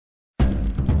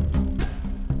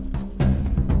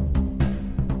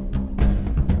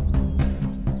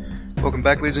Welcome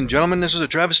back, ladies and gentlemen. This is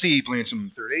AhTravesty playing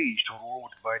some Third Age Total War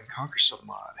with Divide and Conquer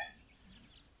submod.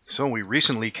 So we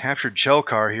recently captured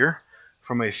Chelkar here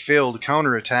from a failed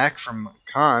counterattack from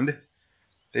Khand.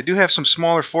 They do have some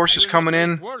smaller forces coming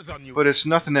in, but it's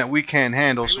nothing that we can't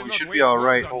handle, so we should be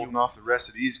alright holding off the rest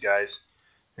of these guys.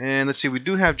 And let's see, we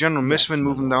do have General Misman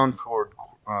moving down toward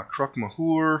Kruk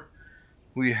Mahur.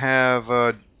 We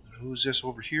have, who's this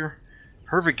over here?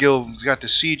 Hervigil's got the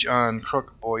siege on Kruk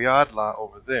Boyadla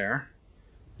over there.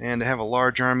 And they have a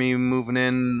large army moving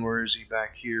in. Where is he?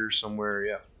 Back here somewhere,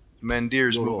 yeah.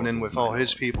 Mandir's moving in with all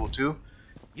his people too.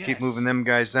 Keep moving them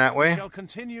guys that way.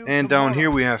 And down here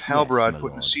we have Halbarad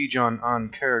putting a siege on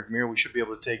Karagmir. We should be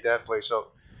able to take that place out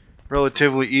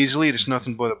relatively easily. There's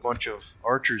nothing but a bunch of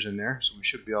archers in there, so we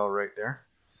should be alright there.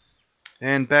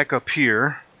 And back up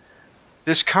here,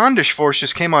 this Khandish force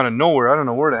just came out of nowhere. I don't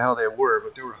know where the hell they were,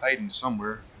 but they were hiding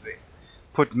somewhere. They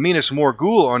put Minas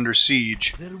Morgul under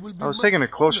siege. I was taking a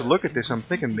closer look at this. I'm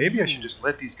thinking maybe I should just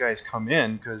let these guys come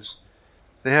in, because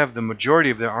they have the majority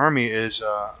of their army is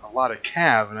a lot of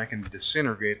cav, and I can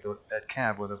disintegrate that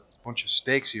cav with a bunch of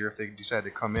stakes here if they decide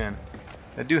to come in.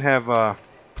 I do have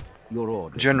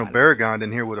General Barragond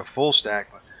in here with a full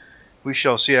stack, but we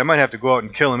shall see. I might have to go out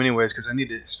and kill him anyways, because I need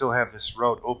to still have this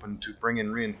route open to bring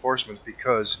in reinforcements,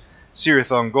 because Cirith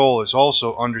Ungol is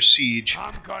also under siege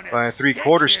by a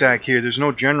 3/4 stack here. There's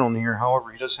no general in here,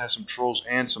 however he does have some trolls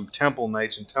and some temple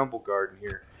knights and temple guard in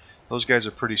here. Those guys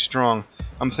are pretty strong.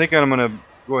 I'm thinking I'm going to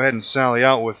go ahead and sally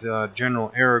out with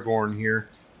General Aragorn here,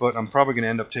 but I'm probably going to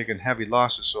end up taking heavy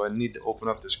losses, so I need to open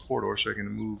up this corridor so I can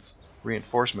move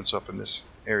reinforcements up in this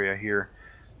area here.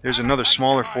 There's another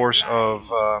smaller force of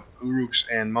Uruks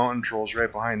and mountain trolls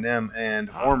right behind them,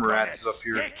 and Ormurath is up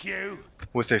here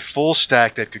with a full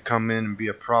stack that could come in and be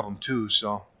a problem too,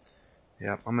 so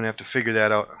yeah, I'm going to have to figure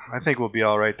that out. I think we'll be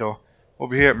alright though.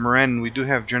 Over here at Moran we do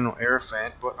have General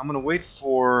Arafat, but I'm going to wait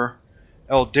for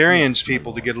Eldarian's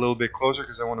people to get a little bit closer,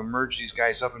 because I want to merge these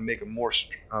guys up and make a more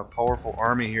powerful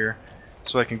army here,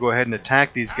 so I can go ahead and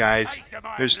attack these guys.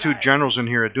 There's two generals in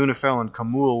here, Adunafel and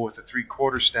Kamul with a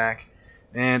 3/4 stack,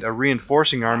 and a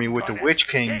reinforcing army with the Witch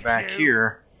King back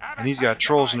here, and he's got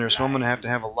trolls in there, so I'm going to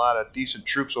have a lot of decent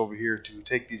troops over here to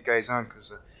take these guys on,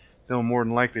 because they'll more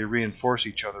than likely reinforce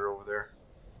each other over there.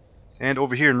 And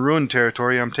over here in Ruined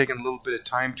territory, I'm taking a little bit of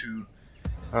time to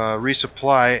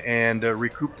resupply and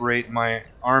recuperate my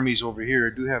armies over here.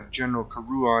 I do have General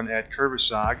Karuan at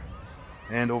Kurvisag,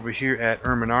 and over here at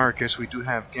Erminarchus we do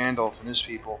have Gandalf and his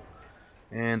people.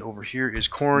 And over here is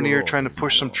Coronir trying to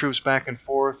push some troops back and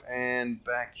forth, and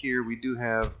back here we do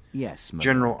have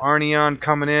General Arnion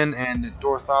coming in, and at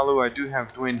Dorthalu I do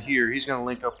have Dwyn here. He's going to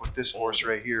link up with this force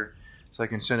right here, so I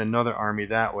can send another army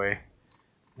that way.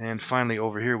 And finally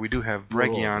over here we do have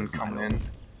Bregion coming in.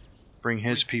 Bring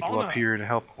his people up here to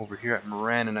help over here at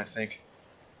Morannon, I think.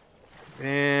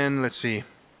 And let's see.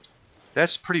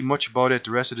 That's pretty much about it.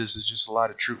 The rest of this is just a lot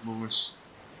of troop movements,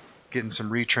 getting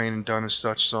some retraining done and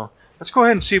such. So let's go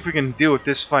ahead and see if we can deal with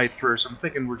this fight first. I'm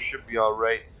thinking we should be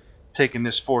alright taking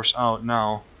this force out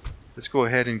now. Let's go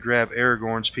ahead and grab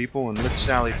Aragorn's people and let's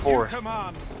sally forth.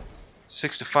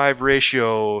 6-to-5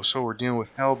 ratio. So we're dealing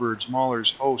with halberds,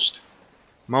 maulers, host,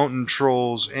 mountain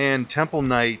trolls, and temple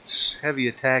knights. Heavy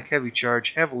attack, heavy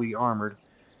charge, heavily armored.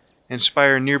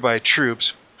 Inspire nearby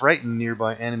troops, frighten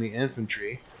nearby enemy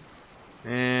infantry.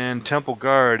 And temple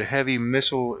guard, heavy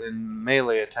missile and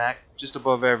melee attack, just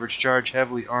above average charge,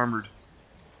 heavily armored.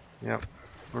 Yep,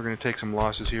 we're going to take some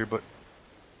losses here, but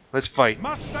let's fight.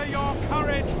 Muster your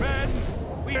courage, men!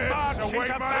 We march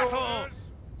into battle!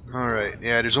 Alright,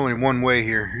 yeah, there's only one way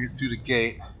here, through the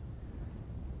gate.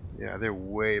 Yeah, they're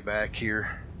way back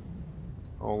here,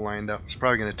 all lined up. It's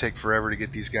probably going to take forever to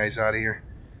get these guys out of here.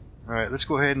 Alright, let's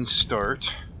go ahead and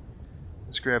start.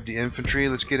 Let's grab the infantry,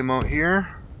 let's get them out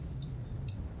here.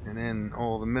 And then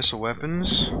all the missile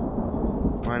weapons,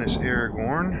 minus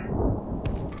Aragorn.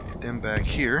 Get them back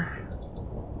here.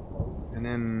 And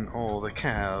then all the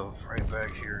cav right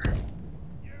back here.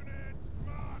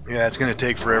 Yeah, it's going to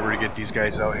take forever to get these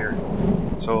guys out here.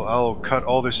 So I'll cut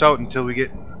all this out until we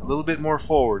get a little bit more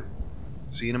forward.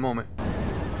 See you in a moment.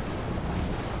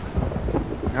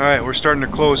 Alright, we're starting to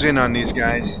close in on these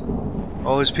guys.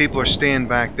 All his people are staying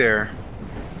back there.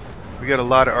 We got a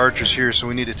lot of archers here, so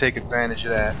we need to take advantage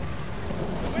of that.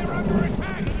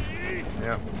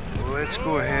 Yep. Well, let's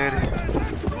go ahead.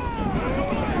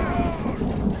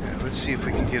 Yeah, let's see if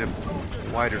we can get a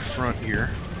wider front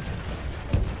here.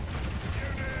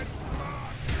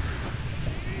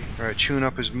 Alright, tune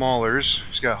up his maulers.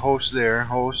 He's got host there,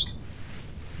 host.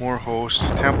 More host.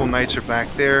 Temple knights are back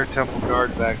there, temple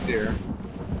guard back there.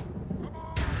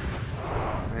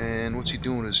 And what's he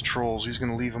doing with his trolls? He's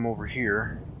gonna leave them over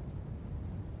here.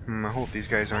 I hope these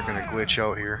guys aren't gonna glitch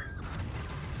out here.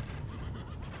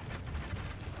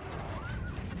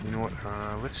 You know what?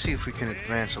 Let's see if we can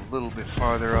advance a little bit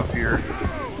farther up here.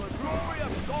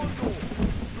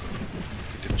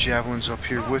 Get the javelins up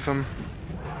here with them.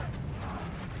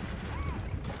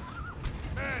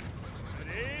 Alright,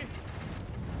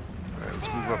 let's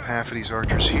move up half of these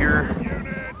archers here.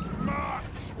 Units march!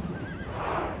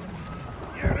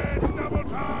 Units double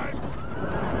time!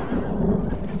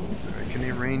 Alright, can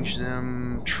they range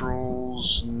them?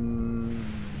 Trolls?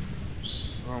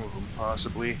 Some of them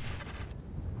possibly.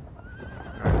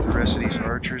 Alright, the rest of these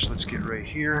archers, let's get right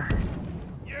here.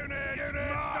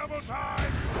 Units double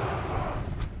time!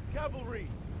 Cavalry!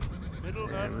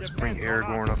 And let's bring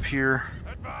Aragorn up here.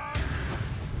 Advance!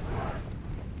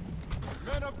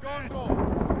 Men of Gondor!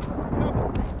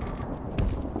 Cavalry!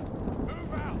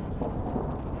 Move out!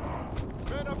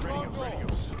 Men of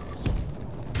Gondor!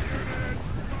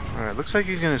 Alright, looks like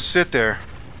he's gonna sit there.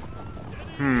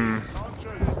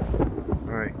 Archers!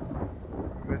 Alright.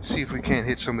 Let's see if we can't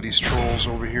hit some of these trolls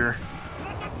over here.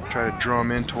 Try to draw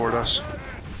them in toward us.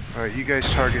 Alright, you guys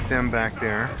target them back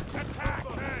there.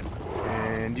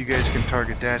 And you guys can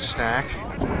target that stack.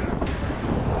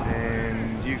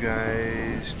 And you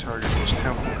guys target those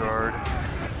Temple Guard.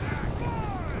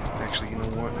 Actually, you know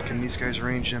what? Can these guys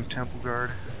range them Temple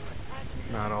Guard?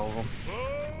 Not all of them.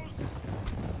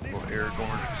 Well,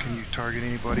 Aragorn, can you target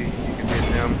anybody? You can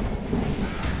hit them.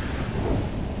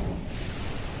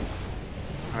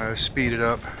 Speed it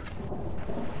up.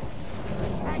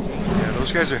 Yeah,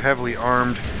 those guys are heavily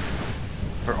armed.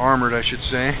 Or armored, I should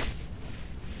say.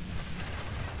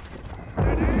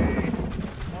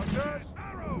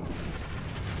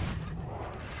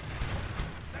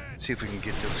 Let's see if we can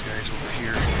get those guys over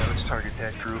here. Yeah, let's target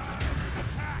that group.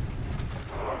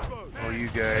 Well, you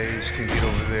guys can get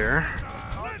over there.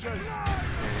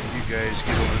 And you guys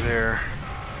get over there.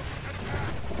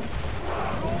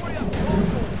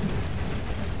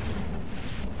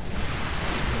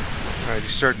 Alright,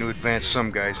 he's starting to advance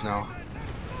some guys now.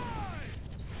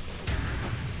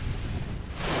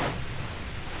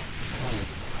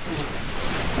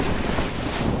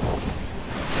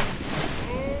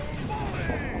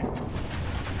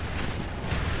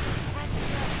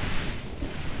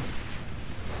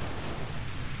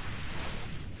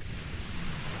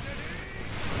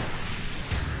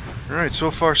 Alright, so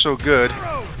far so good.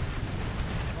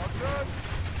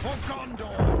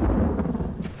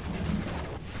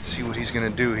 Let's see what he's gonna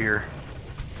do here.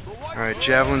 Alright,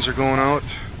 javelins are going out.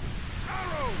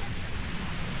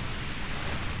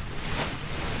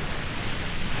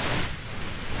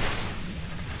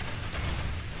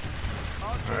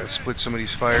 Alright, split some of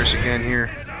these fires again here.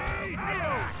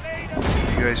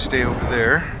 You guys stay over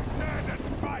there.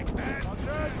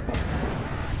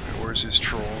 Where's his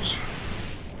trolls?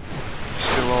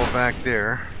 Still all back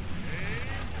there.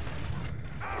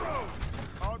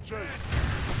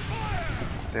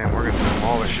 Damn, we're gonna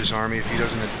demolish his army if he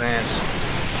doesn't advance.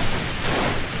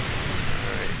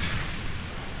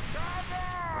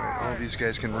 Alright, all these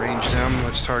guys can range them.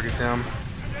 Let's target them.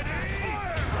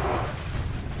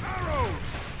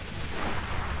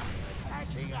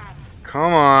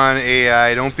 Come on,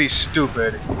 AI, don't be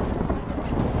stupid.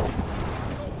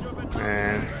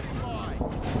 And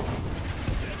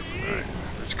alright,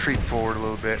 let's creep forward a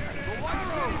little bit.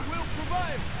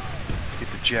 Let's get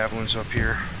the javelins up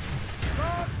here.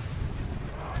 I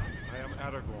am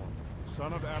Aragorn,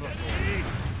 son of Aragorn.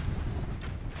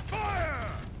 Fire!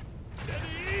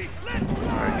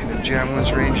 Alright, can the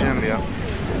javelins range them? Yep.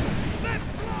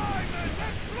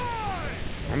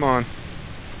 Come on.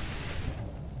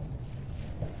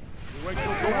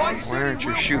 Why aren't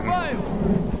you shooting?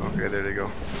 Okay, there they go.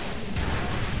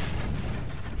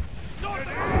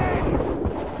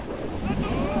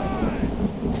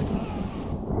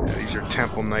 Yeah, these are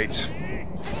Temple Knights.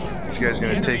 These guys are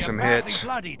gonna take some hits.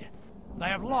 They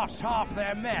have lost half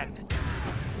their men.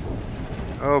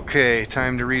 Okay,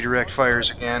 time to redirect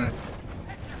fires again.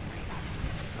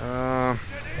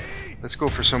 Let's go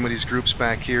for some of these groups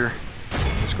back here.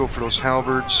 Let's go for those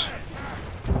halberds.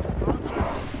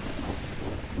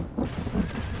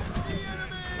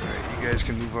 Alright, you guys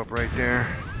can move up right there.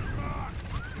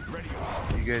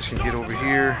 You guys can get over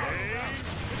here.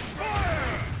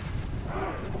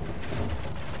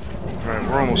 Alright,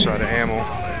 we're almost out of ammo.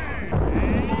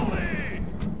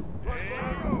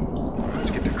 Let's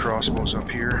get the crossbows up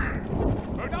here.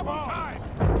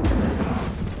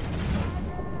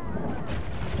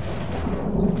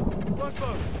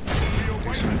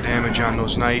 Do some damage on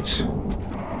those knights.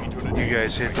 You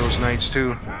guys hit those knights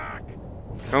too.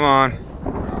 Come on.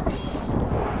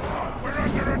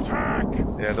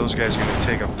 Yeah, those guys are gonna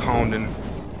take a pounding.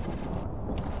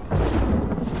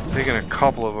 Taking a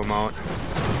couple of them out.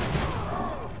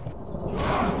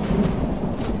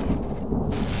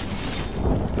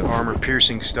 The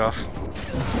armor-piercing stuff.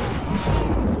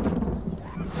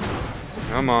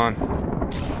 Come on.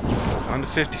 On to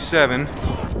 57.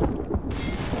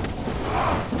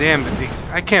 Damn,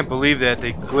 I can't believe that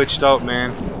they glitched out,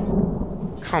 man.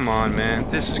 Come on, man.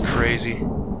 This is crazy.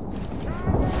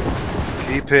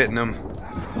 Keep hitting them.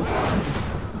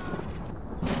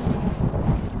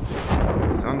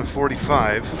 Down to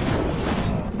 45.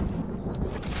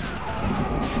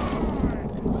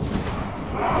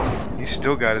 He's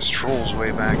still got his trolls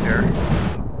way back there.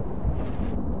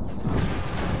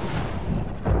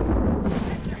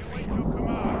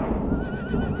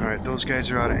 Alright, those guys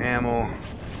are out of ammo.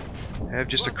 I have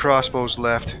just a crossbows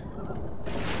left.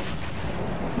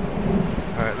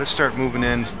 Alright, let's start moving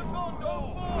in.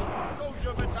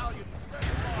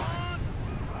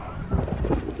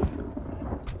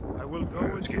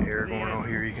 Alright, let's get air going out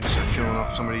here. You can start killing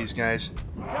off some of these guys.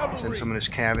 Send some of this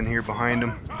cav in here behind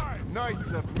them.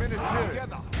 Knights of Minas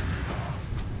Tirith.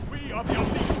 We are the elite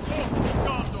forces of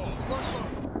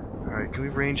Gondor. Alright, can we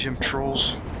range them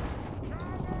trolls?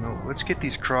 No, let's get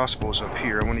these crossbows up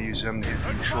here. I want to use them to hit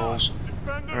them trolls.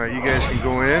 Alright, you guys can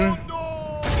go in.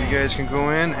 You guys can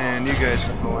go in, and you guys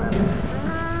can go in.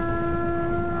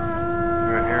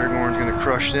 Alright, Aragorn's gonna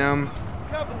crush them.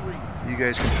 You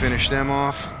guys can finish them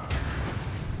off.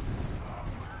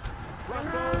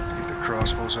 Let's get the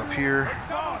crossbows up here.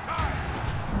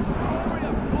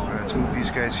 Alright, let's move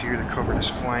these guys here to cover this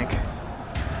flank.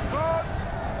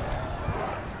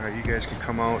 Alright, you guys can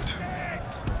come out.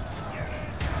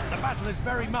 The battle is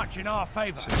very much in our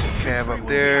favor. Send some cav up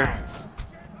there.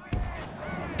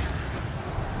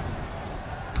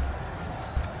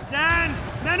 Stand,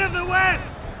 men of the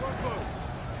West!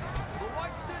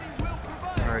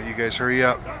 Alright, you guys hurry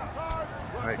up.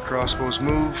 Alright, crossbows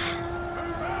move.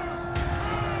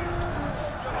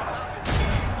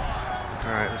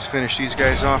 Alright, let's finish these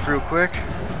guys off real quick.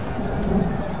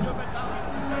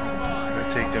 Gotta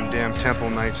take them damn temple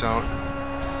knights out.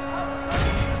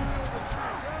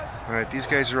 Alright, these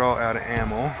guys are all out of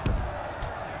ammo.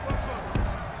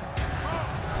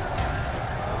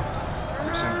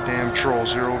 There's some damn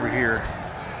trolls, they're over here.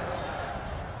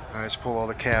 Alright, let's pull all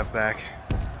the cav back.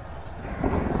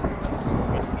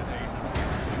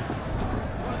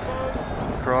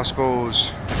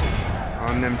 Crossbows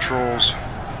on them trolls.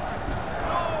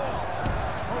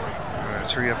 Alright,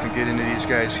 let's hurry up and get into these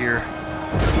guys here.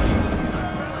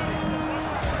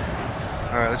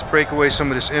 Alright, let's break away some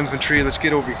of this infantry. Let's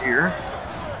get over here.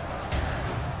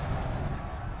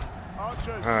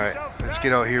 Alright, let's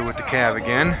get out here with the cav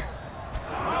again.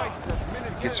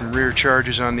 Get some rear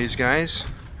charges on these guys.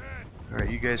 Alright,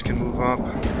 you guys can move up.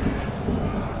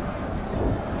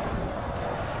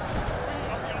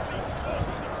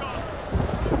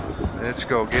 Let's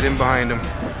go, get in behind them.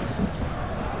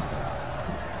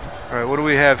 Alright, what do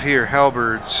we have here?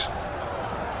 Halberds.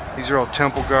 These are all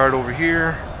temple guard over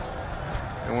here.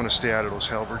 I want to stay out of those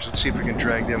halberds. Let's see if we can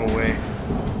drag them away.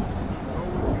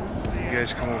 You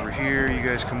guys come over here, you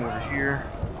guys come over here.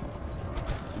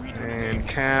 And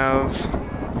cav.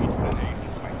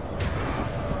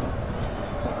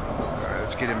 Alright,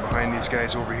 let's get in behind these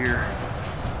guys over here.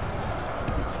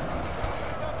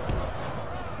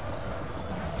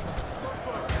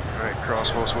 Alright,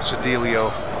 crossbows, what's the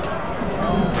dealio?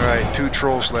 Alright, 2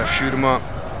 trolls left, shoot them up.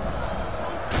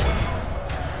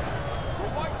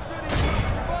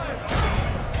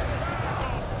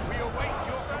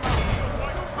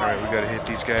 Alright, we gotta hit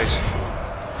these guys.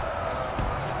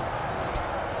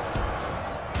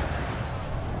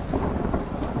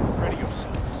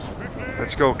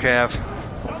 Let's go, cav.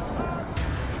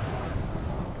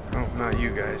 Oh, not you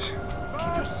guys.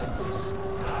 Keep your senses.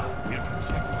 We'll protect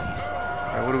these.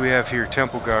 Alright, what do we have here?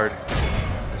 Temple guard.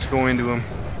 Let's go into them.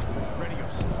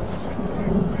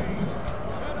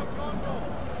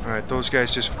 Alright, those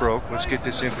guys just broke. Let's get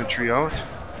this infantry out.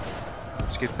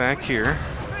 Let's get back here.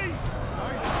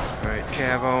 Alright,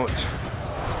 cav out.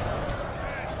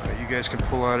 Alright, you guys can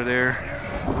pull out of there.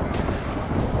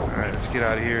 Alright, let's get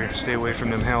out of here. Stay away from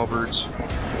them halberds.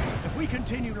 If we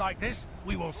continue like this,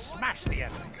 we will smash the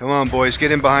enemy. Come on, boys,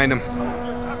 get in behind them.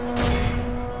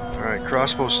 Alright,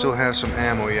 crossbows still have some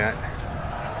ammo yet.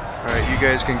 Alright, you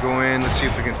guys can go in. Let's see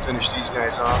if we can finish these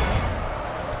guys off.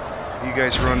 You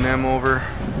guys run them over.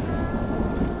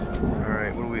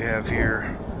 Alright, what do we have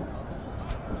here?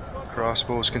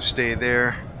 Crossbows can stay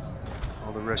there.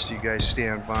 All the rest of you guys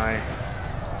stand by.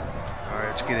 Alright,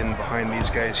 let's get in behind these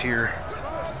guys here.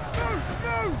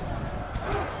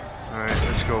 Alright,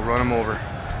 let's go run them over.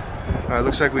 Alright,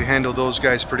 looks like we handled those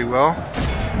guys pretty well.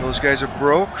 Those guys are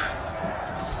broke.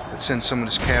 Let's send some of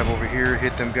this cav over here,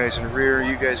 hit them guys in the rear.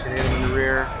 You guys can hit them in the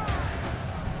rear.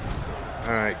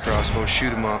 Alright, crossbow, shoot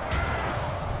them up.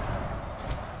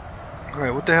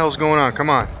 Alright, what the hell's going on? Come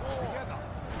on.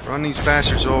 Run these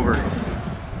bastards over.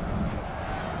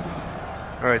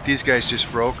 Alright, these guys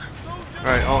just broke.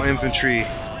 Alright, all infantry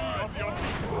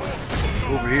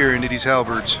over here into these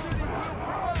halberds.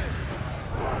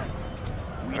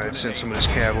 Alright, send some of this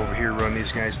cav over here, run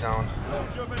these guys down.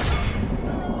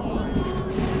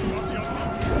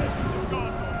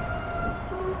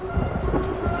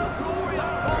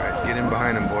 Alright, get in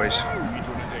behind them, boys.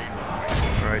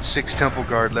 Alright, 6 temple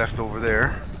guard left over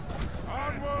there.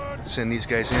 Let's send these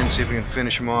guys in, see if we can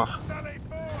finish them off.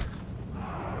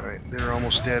 Alright, they're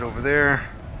almost dead over there.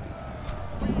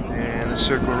 And let's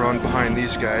circle around behind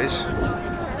these guys.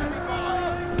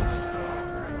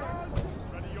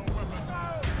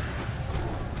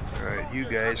 Alright, you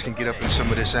guys can get up in some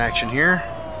of this action here.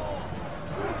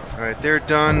 Alright, they're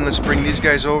done. Let's bring these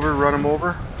guys over, run them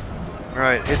over.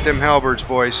 Alright, hit them halberds,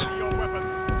 boys.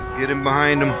 Get in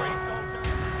behind them.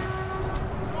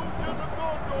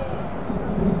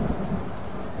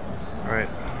 Alright,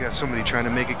 we got somebody trying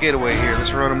to make a getaway here.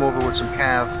 Let's run them over with some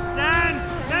cav. Stand!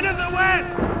 Men of the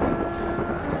West!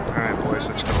 Alright, boys,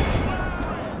 let's go.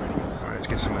 Alright, let's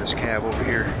get some of this cav over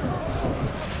here.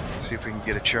 See if we can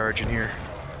get a charge in here.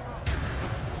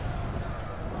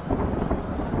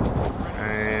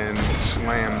 And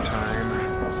slam time.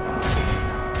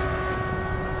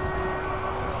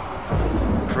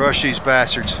 Crush these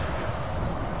bastards.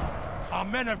 Our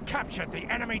men have captured the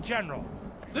enemy general.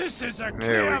 This is a There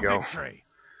clear we go. victory.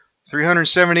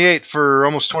 378 for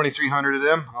almost 2,300 of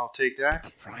them. I'll take that.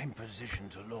 Prime position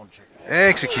to launch it.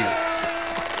 Execute.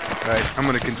 Alright, I'm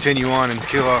going to continue on and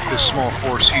kill off this small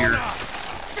force here.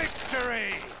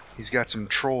 Victory! He's got some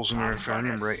trolls in there, if I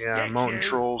remember right. Yeah, mountain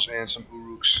trolls and some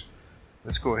uruks.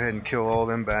 Let's go ahead and kill all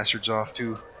them bastards off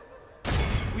too.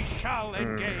 We shall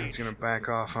engage. He's going to back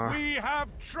off, huh? We have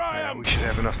Yeah, triumphed. we should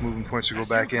have enough moving points to go As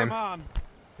back you in. command.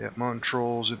 Yep, mountain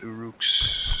trolls and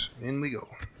uruks. In we go.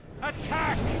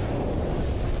 Attack!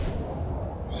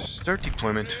 Start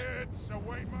deployment. It's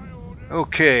await my order.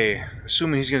 Okay,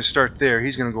 assuming he's going to start there,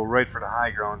 he's going to go right for the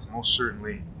high ground, most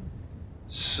certainly.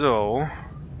 So,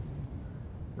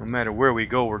 no matter where we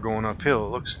go, we're going uphill, it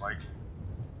looks like.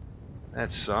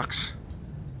 That sucks.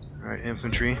 Alright,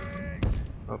 infantry.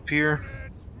 Up here.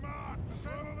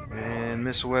 And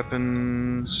missile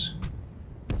weapons.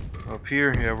 Up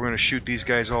here. Yeah, we're going to shoot these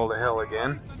guys all to hell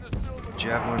again.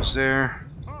 Javelins there.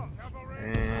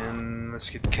 And let's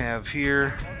get cav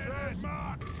here.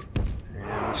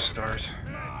 And let's start.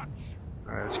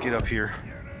 Alright, let's get up here.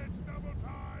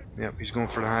 Yep, he's going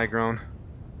for the high ground.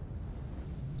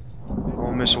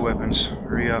 All missile weapons.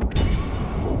 Hurry up.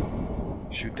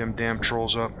 Shoot them damn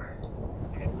trolls up.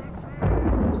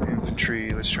 Infantry,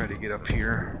 let's try to get up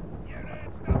here.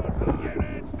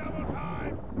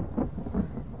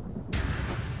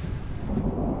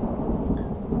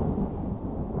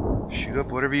 Shoot up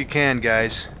whatever you can,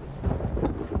 guys.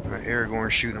 Alright, Aragorn,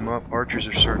 shoot them up. Archers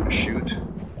are starting to shoot.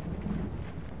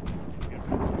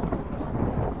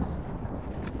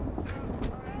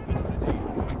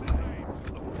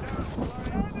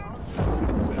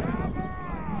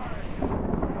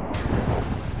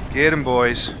 Get him,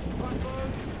 boys.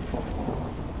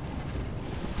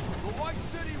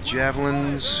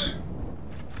 Javelins.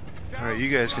 Alright, you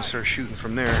guys can start shooting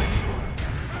from there.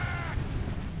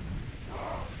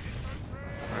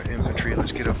 Alright, infantry,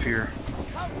 let's get up here.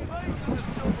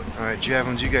 Alright,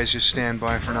 javelins, you guys just stand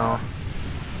by for now.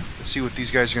 Let's see what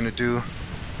these guys are going to do.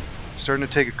 Starting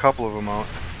to take a couple of them out.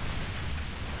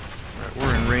 Alright,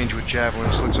 we're in range with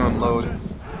javelins. Let's unload.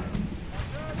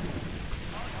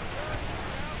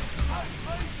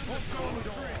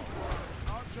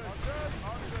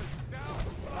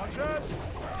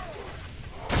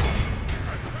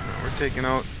 We're taking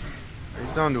out.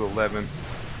 He's down to 11.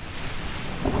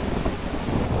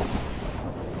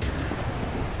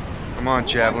 Come on,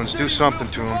 javelins, do something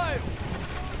to him.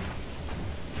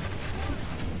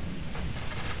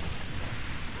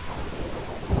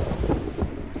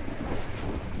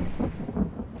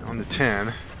 Down to 10.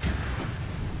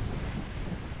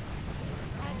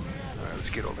 Alright, let's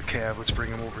get all the cav. Let's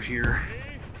bring them over here.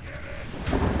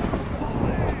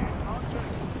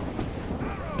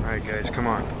 Alright, guys, come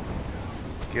on.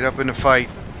 Get up in the fight.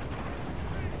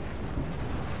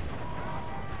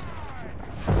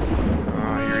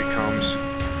 Here he comes.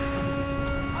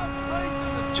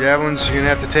 Javelins, you're going to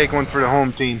have to take one for the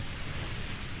home team.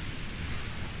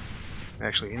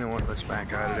 Actually, you know what? Let's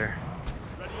back out of there.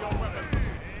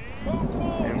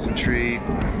 retreat.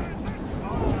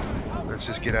 Let's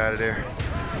just get out of there.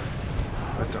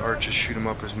 Let the archers shoot them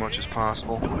up as much as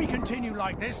possible. If we continue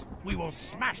like this, we will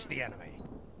smash the enemy.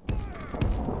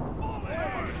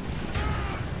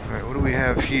 Alright, what do we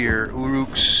have here?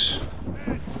 Uruks.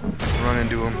 Run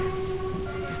into them.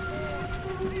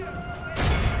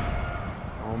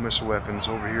 All missile weapons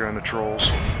over here on the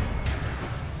trolls.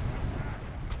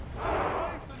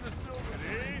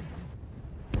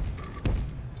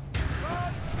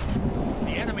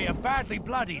 The enemy are badly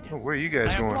bloodied. Oh, where are you guys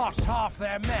They have going? lost half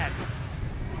their men.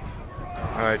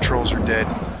 Alright, trolls are dead.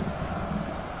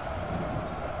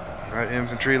 Alright,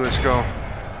 infantry, let's go.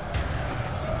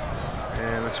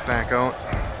 And let's back out.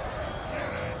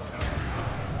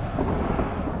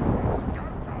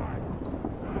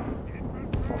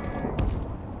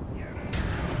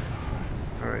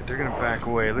 Alright, they're gonna back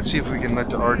away. Let's see if we can let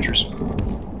the archers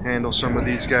handle some of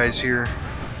these guys here.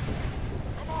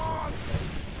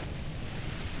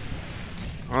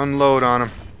 Unload on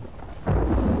them.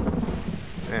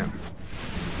 Damn.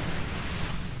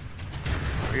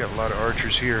 We got a lot of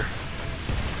archers here.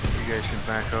 You guys can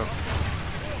back up.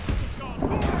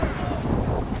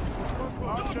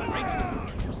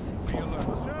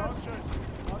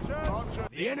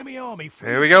 The enemy army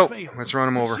There we go. the field. Let's run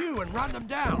them over. Pursue and run them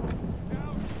down.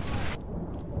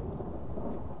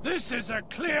 This is a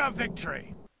clear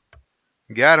victory.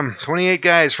 Got him. 28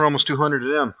 guys for almost 200 of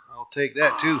them. I'll take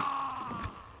that too.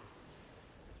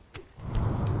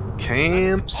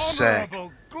 Camp sacked.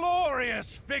 Honorable,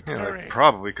 glorious Yeah, victory. I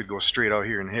probably could go straight out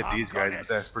here and hit these guys, but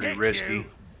that's pretty risky.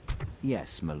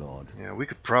 Yes, my lord. Yeah, we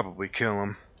could probably kill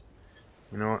them.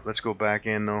 You know what? Let's go back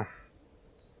in though.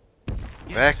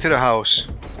 Back to the house.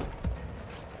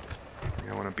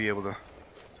 I want to be able to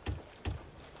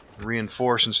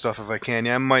reinforce and stuff if I can.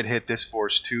 Yeah, I might hit this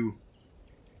force too.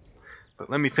 But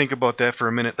let me think about that for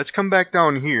a minute. Let's come back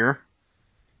down here.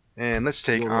 And let's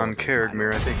take on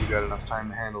Karagmir. I think we got enough time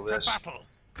to handle this.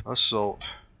 Assault.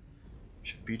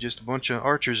 Should be just a bunch of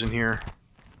archers in here.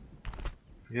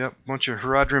 Yep, bunch of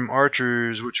Haradrim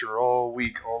archers, which are all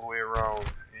weak all the way around.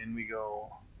 In we go.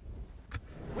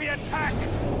 We attack.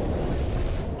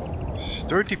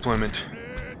 Start deployment.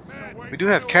 We do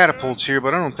have catapults here,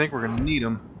 but I don't think we're going to need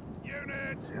them.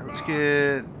 Yeah, let's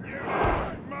get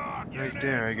right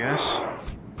there, I guess.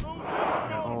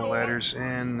 Yeah, all ladders,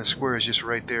 and the square is just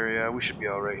right there. Yeah, we should be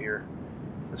all right here.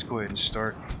 Let's go ahead and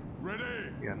start.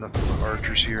 We got nothing but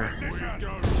archers here.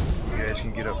 You guys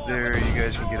can get up there. You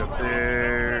guys can get up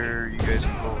there. You guys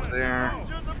can go over there.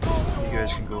 You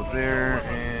guys can go there,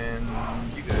 and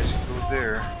you guys can go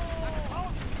there.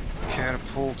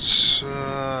 Catapults.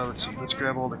 Let's see. Let's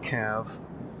grab all the cav.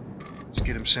 Let's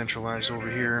get them centralized over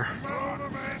here.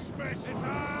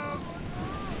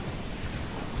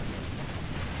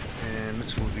 And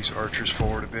let's move these archers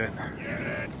forward a bit.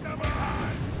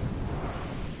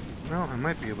 Well, I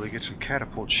might be able to get some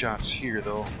catapult shots here,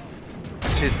 though.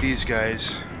 Let's hit these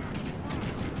guys.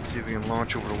 See if we can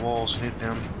launch over the walls and hit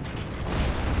them.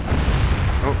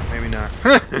 Oh, maybe not.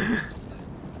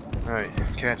 Alright,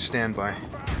 cat standby.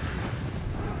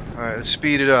 Alright, let's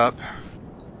speed it up.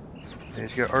 Okay,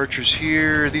 he's got archers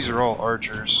here. These are all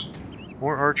archers.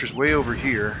 More archers way over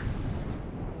here.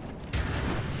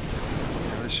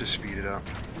 Yeah, let's just speed it up.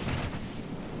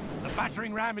 The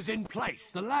battering ram is in place.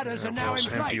 The ladders are now in Walls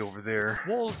empty place. over there.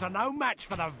 Walls are no match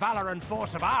for the valor and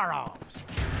force of our arms.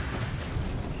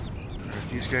 Alright,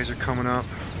 these guys are coming up.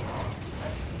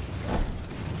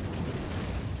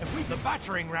 The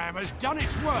battering ram has done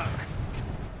its work.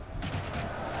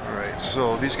 Alright,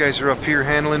 so these guys are up here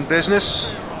handling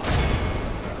business.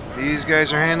 These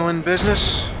guys are handling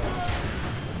business.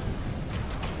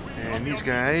 And these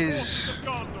guys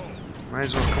might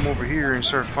as well come over here and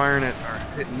start firing at or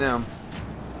hitting them.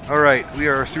 Alright, we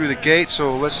are through the gate,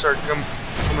 so let's start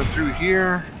coming through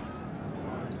here.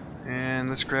 And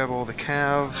let's grab all the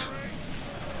cav.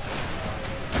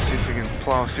 Let's see if we can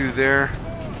plow through there.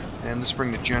 And let's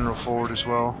bring the general forward as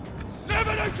well. Never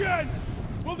again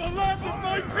will the land of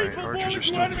my Alright, archers are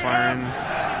still firing.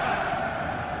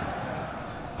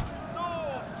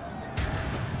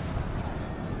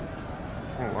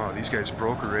 Oh wow, these guys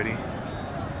broke already.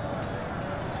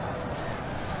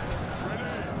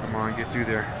 Come on, get through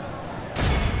there.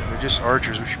 They're just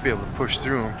archers, we should be able to push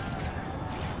through them.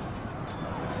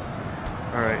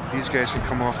 Alright, these guys can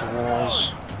come off the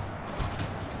walls.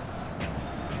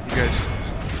 You guys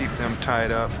keep them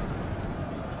tied up.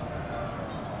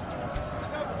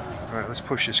 Alright, let's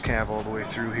push this cav all the way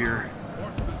through here.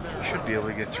 We should be able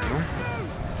to get through them.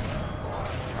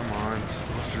 Come on,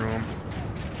 go through them.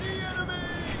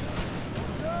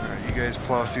 Alright, you guys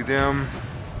plow through them.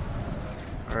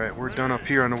 Alright, we're done up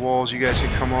here on the walls. You guys can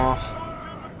come off.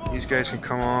 These guys can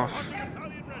come off.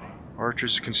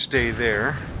 Archers can stay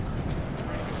there.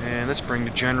 And let's bring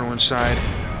the general inside.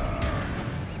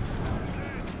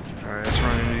 Alright, let's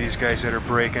run into these guys that are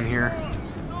breaking here.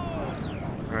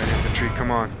 Alright, infantry,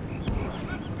 come on.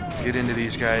 Get into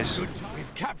these guys. We've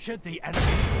captured the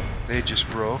enemy's. They just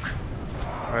broke.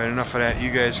 Alright, enough of that.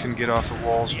 You guys can get off the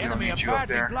walls. The We don't enemy need are you up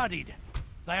badly there. bloodied.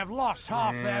 They have lost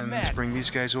half their And men. let's bring these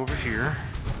guys over here.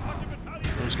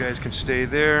 Those guys can stay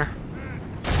there.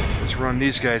 Let's run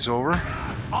these guys over.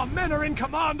 Our men are in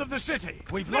command of the city.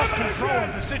 We've lost control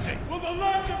of the city. Will the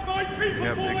land of my people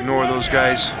Yep, fall ignore into those enemy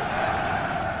guys. hands?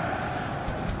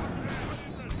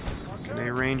 Can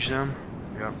they range them?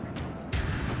 Yep.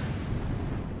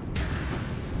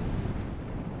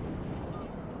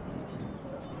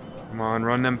 Come on,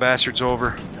 run them bastards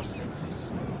over.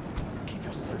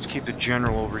 Let's keep the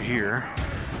general over here.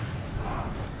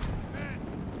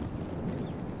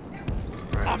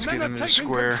 Alright, Our let's men get have into the taken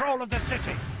square. control of the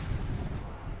city.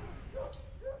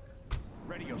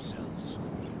 Ready yourselves.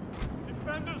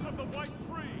 Defenders of the white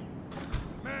tree.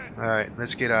 Men, Alright,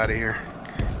 let's get out of here.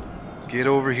 Get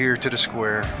over here to the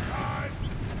square.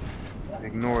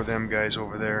 Ignore them guys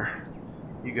over there.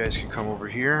 You guys can come over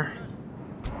here.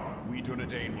 we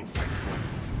Dunedain will fight for you.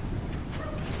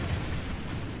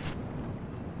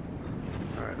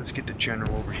 Alright, let's get the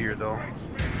general over here though.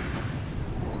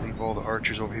 Leave all the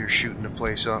archers over here shooting the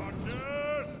place up.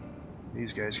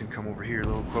 These guys can come over here a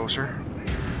little closer.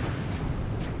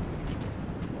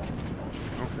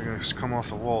 Oh, they're gonna come off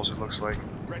the walls it looks like.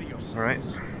 Ready yourselves. Alright.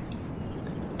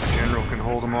 General can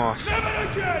hold them off.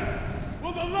 Never again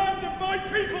will the land of my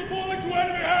people fall into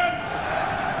enemy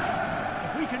hands!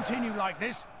 If we continue like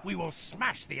this, we will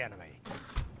smash the enemy.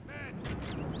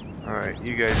 Alright,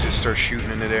 you guys just start shooting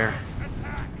into there.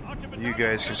 You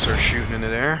guys can start shooting into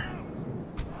there.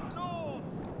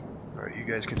 Alright, you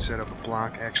guys can set up a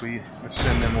block. Actually, let's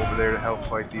send them over there to help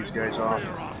fight these guys off.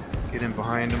 Get in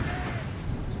behind them.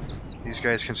 These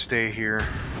guys can stay here.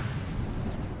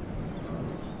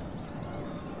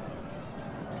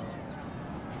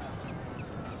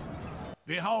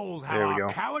 Behold how There we our go.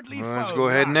 cowardly Well, let's foe go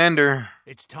ahead and runs. end her.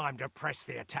 It's time to press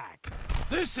the attack.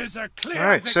 This is a clear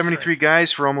Alright, victory. 73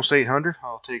 guys for almost 800.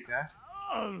 I'll take that.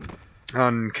 Oh,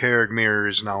 And Caragmere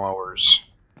is now ours.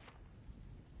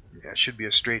 Yeah, it should be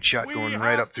a straight shot We going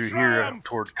right have up through here triumphed.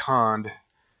 toward Khand.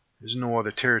 There's no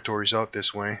other territories out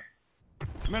this way.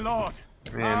 my lord.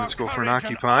 And our let's go for an courage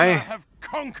and occupy. honor have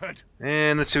conquered.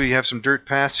 And let's see, we have some dirt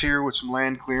paths here with some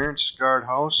land clearance,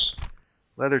 guardhouse,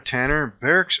 leather tanner,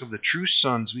 barracks of the True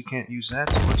Sons. We can't use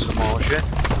that, so let's demolish it.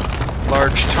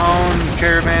 Large town,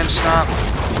 caravan stop,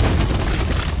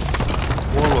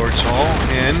 Warlord's Hall,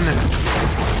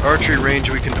 inn, archery range.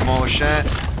 We can demolish that.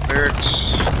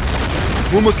 Barracks,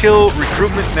 Mumakil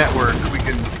recruitment network. We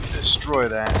can destroy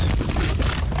that.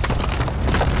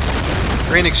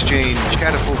 Grain exchange,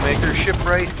 catapult maker,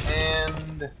 shipwright,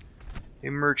 and a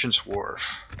merchant's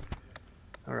wharf.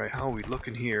 Alright, how are we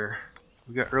looking here?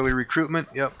 We got early recruitment.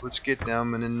 Yep, let's get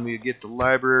them, and then we get the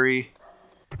library.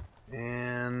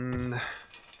 And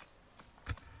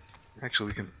actually,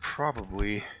 we can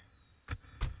probably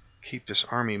keep this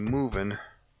army moving.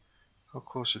 How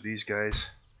close are these guys?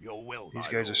 Your will, These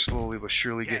my guys are lord. slowly but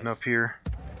surely getting Yes. up here.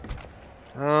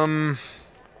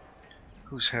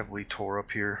 Who's heavily tore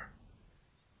up here?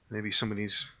 Maybe some of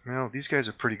these. Well, these guys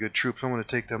are pretty good troops. I want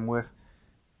to take them with.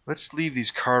 Let's leave these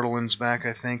Cardolins back,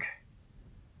 I think.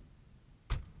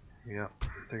 Yep,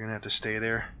 they're gonna have to stay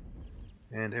there.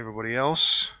 And everybody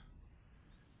else.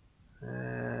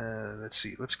 Let's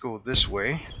see. Let's go this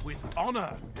way, With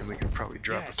honor, and we can probably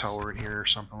drop Yes. a tower in here or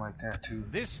something like that too.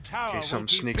 this tower In case will something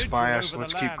keep sneaks vigil by us. over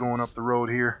Let's the keep going lands. up the road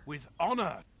here. With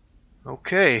honor.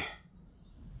 Okay.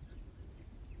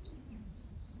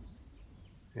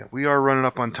 Yeah, we are running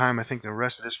up on time. I think the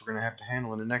rest of this we're going to have to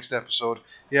handle in the next episode.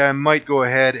 Yeah, I might go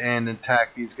ahead and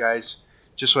attack these guys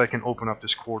just so I can open up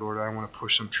this corridor. I want to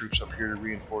push some troops up here to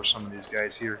reinforce some of these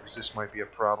guys here because this might be a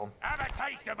problem Have a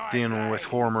taste of my dealing with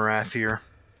blade. Hormarath here.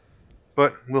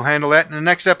 But we'll handle that in the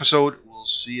next episode. We'll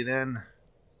see you then.